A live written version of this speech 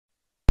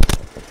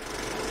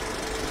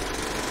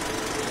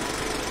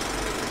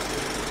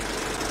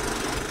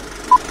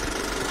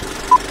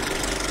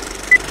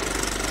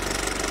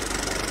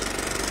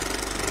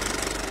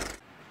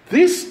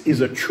This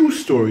is a true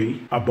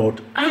story about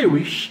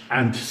Iwish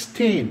and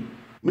Stain.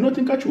 Me not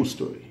think a true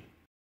story.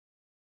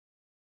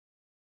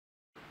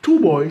 Two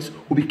boys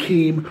who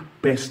became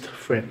best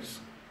friends.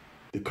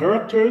 The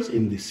characters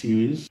in this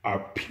series are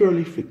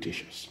purely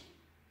fictitious.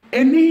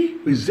 Any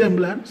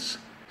resemblance,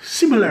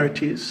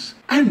 similarities,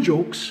 and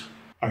jokes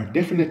are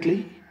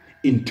definitely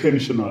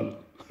intentional.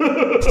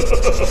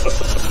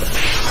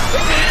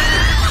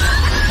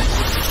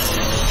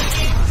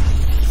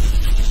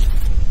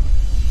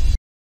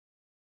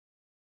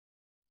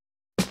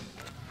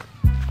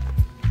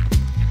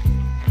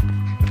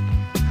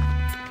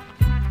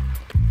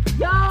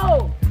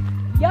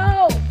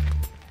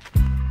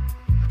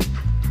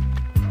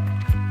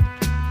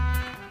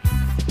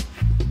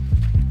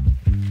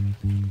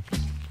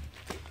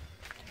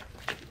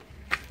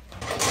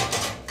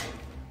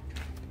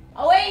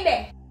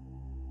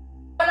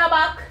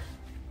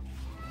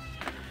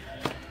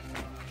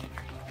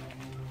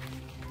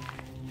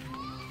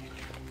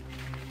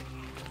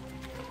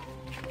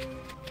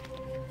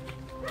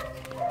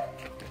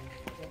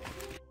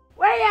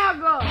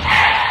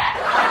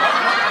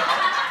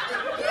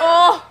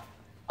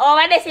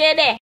 What they say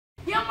there?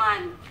 Yeah,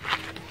 man.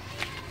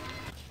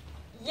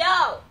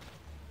 Yo,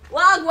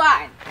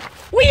 Wagwan.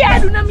 We are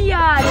doing a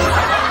yard.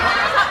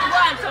 Stop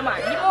going, so man.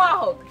 Give me a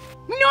hug.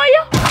 Me know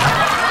you.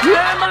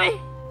 Yeah, man.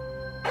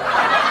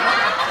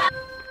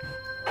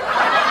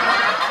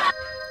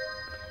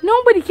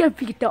 Nobody can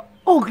pick the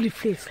ugly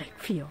face like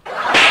Phil.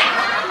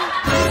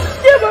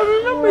 Yeah, but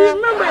remember.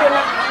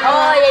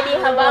 Oh, you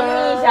didn't have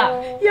amnesia.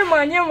 Yeah,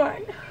 man. I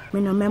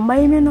don't remember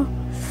him, you know.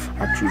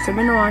 I choose him,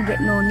 I don't want to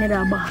get no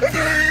nether back.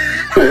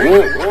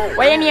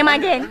 What's your name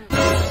again?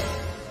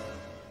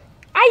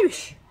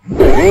 Iwish.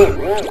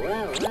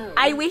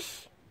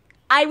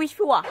 Iwish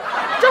for what?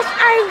 Just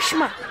Irish,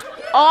 man.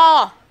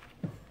 Oh.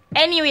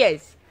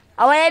 Anyways,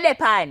 I want to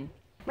depend.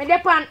 Me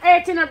depend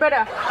Earth, you know,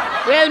 brother.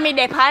 Well, me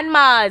depend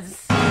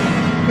Mars.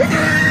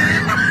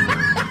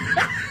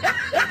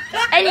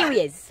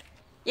 Anyways,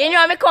 you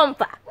know me come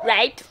for,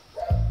 right?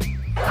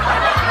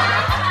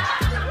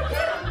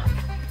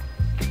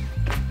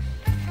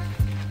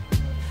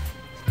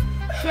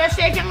 Sure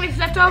shaking with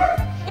that up?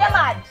 Yeah,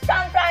 man.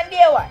 Stand from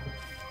day one.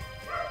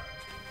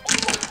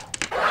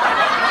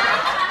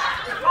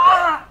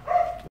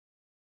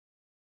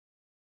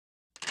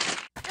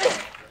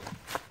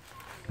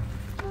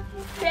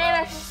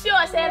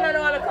 Say I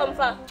don't want to come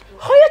for.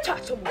 How you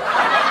talk to me? I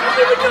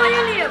don't even know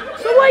your name.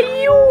 So what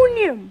you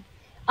name?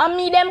 I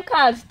me them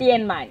called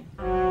Stain, man.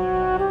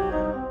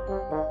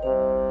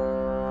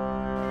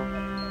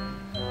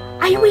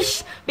 I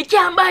wish we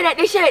can't buy that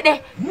shirt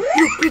there.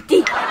 You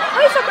pretty.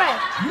 How you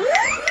surprised?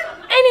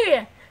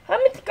 Anyway, let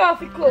me take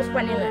off your clothes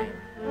for the line.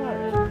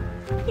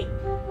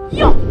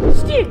 Yo,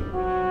 Steve.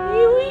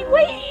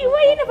 Why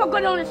you never go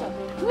down this one?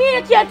 Me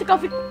and you can't take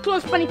off your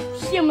clothes for the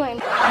same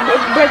line.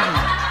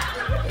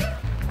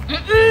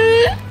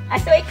 I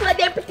saw you call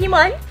them pretty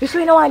man. You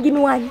sure you don't want to give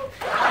me one?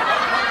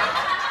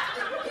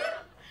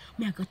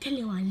 Me I go tell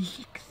you one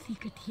little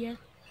secret here.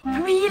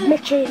 Real?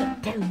 Make sure you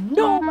don't tell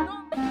nobody.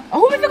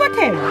 Who am I going to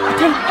tell?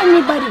 Tell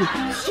anybody.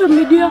 Show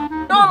me there.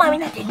 No, man, I'm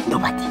not telling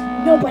nobody.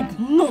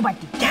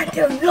 Nobody. Can't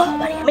tell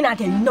nobody. I'm not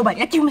telling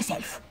nobody. I tell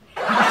myself.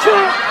 You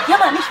sure? Yeah,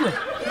 man, I'm sure.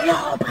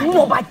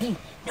 Nobody.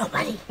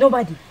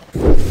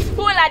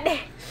 Who are there?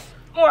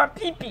 More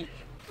pee-pee.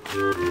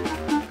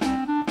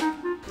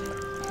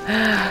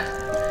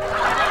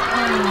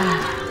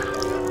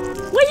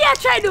 What you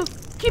try to do?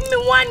 Give me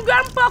one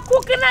grandpa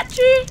coconut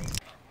tree?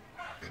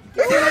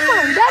 No,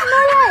 man, that's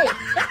not right.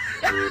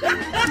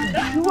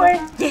 You sure?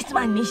 Yes,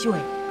 man, me sure.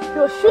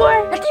 You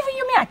sure? Not even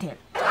you me a tell.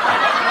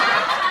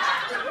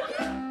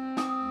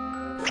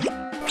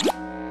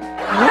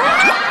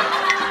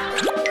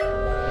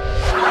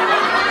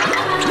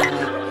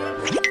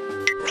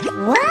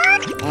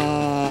 What?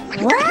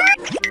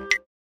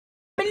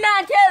 Me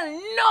not tell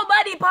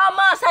nobody pa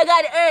Master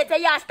God Earth that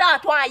you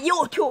start one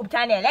YouTube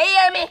channel. You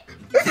hear me?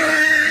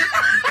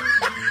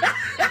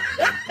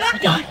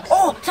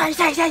 Oh, sorry.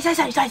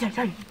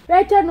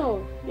 Right now,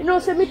 you know,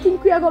 so me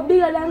think we are go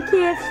bigger than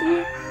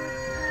KFC.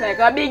 Like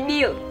a big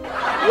deal.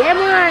 Yeah,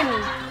 man.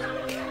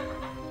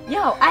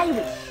 Yo,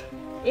 Iwish.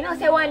 You know,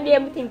 say one day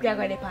we think we are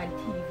going to be on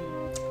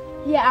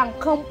TV. Yeah, and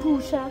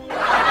composure.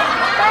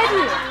 By the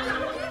way,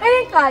 I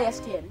didn't call you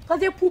Stain,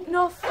 because you poop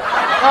enough.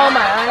 Oh,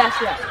 man,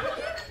 that's right.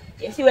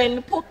 You see, when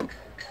we poop,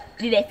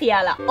 did they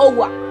feel like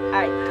hour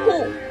or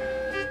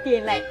 2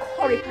 Stain like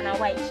curry on a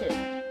white shirt.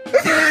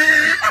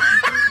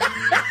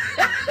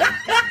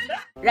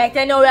 Right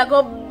now we are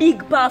going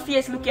big pan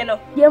face look, you know.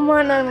 Yeah,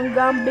 man, I'm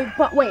going big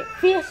pan. Wait,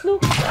 face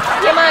look?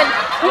 Yeah, man,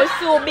 I'm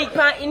so big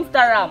pan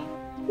Instagram.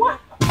 What?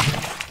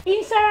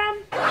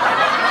 Instagram?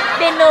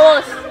 They know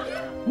us.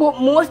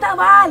 But most of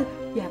all,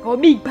 we are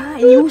going big pan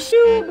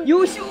YouTube.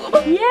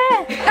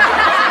 Yeah.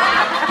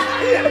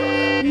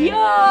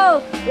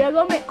 Yo, we are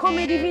going to make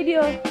comedy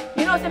video.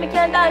 You know, so we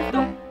can't dance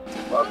too.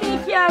 But we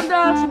can't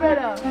dance,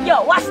 brother.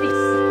 Yo, watch this.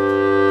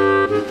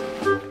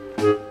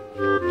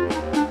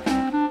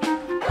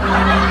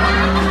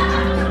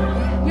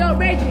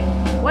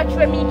 Watch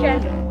what me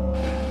can do.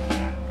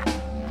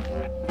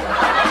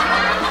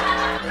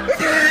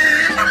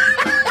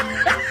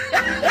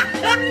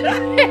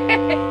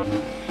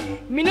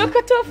 Me no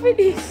cut off with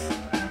this.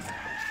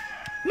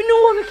 Me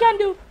know what we can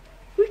do.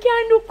 We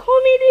can do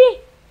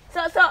comedy.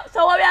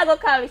 So what we are gonna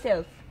call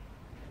ourselves?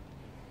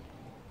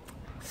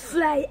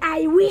 Sly,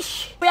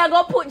 Iwish. We are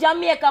gonna put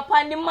Jamaica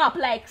on the map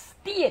like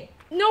state.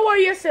 No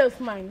worry yourself,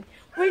 man.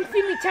 When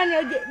film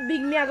channel get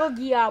big, me I go give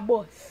you a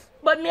bus.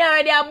 But me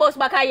already a bus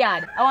back a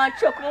yard. I want to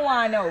chuck my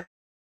one now.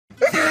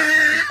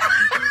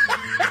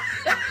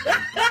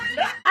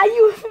 Are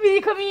you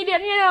the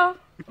comedian, you know?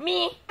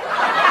 Me?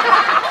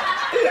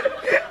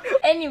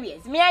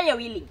 Anyways, me and you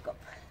will link up.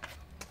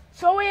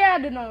 So what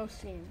you do now,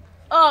 Sam?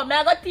 Oh, me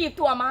I got thief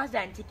to a master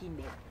and chicken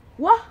there.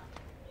 What?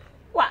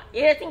 What?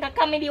 You think a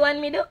comedy want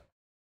me do?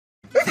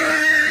 You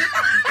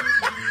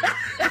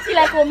see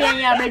like how me and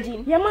you are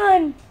virgin? Yeah,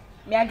 man.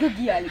 Me I go give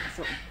you a little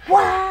something.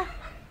 What?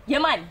 Yeah,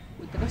 man.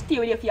 We can stay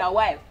with you for a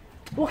while.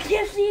 What,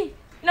 KFC?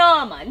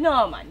 No, man.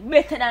 No, man.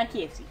 Better than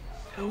KFC.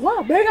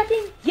 What? Burger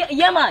King?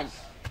 Yeah, man.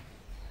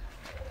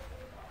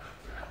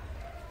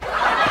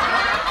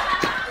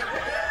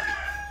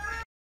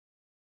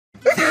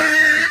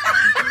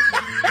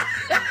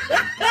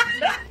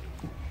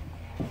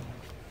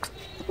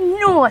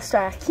 No,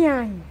 sir, I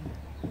can't.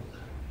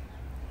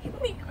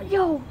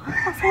 Yo,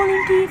 I found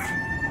him thief.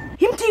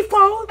 Him thief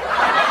found.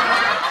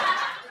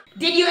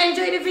 Did you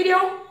enjoy the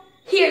video?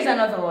 Here's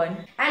another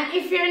one. And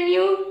if you're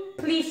new,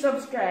 please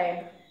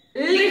subscribe.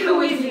 Likkle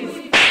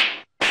Wizzies.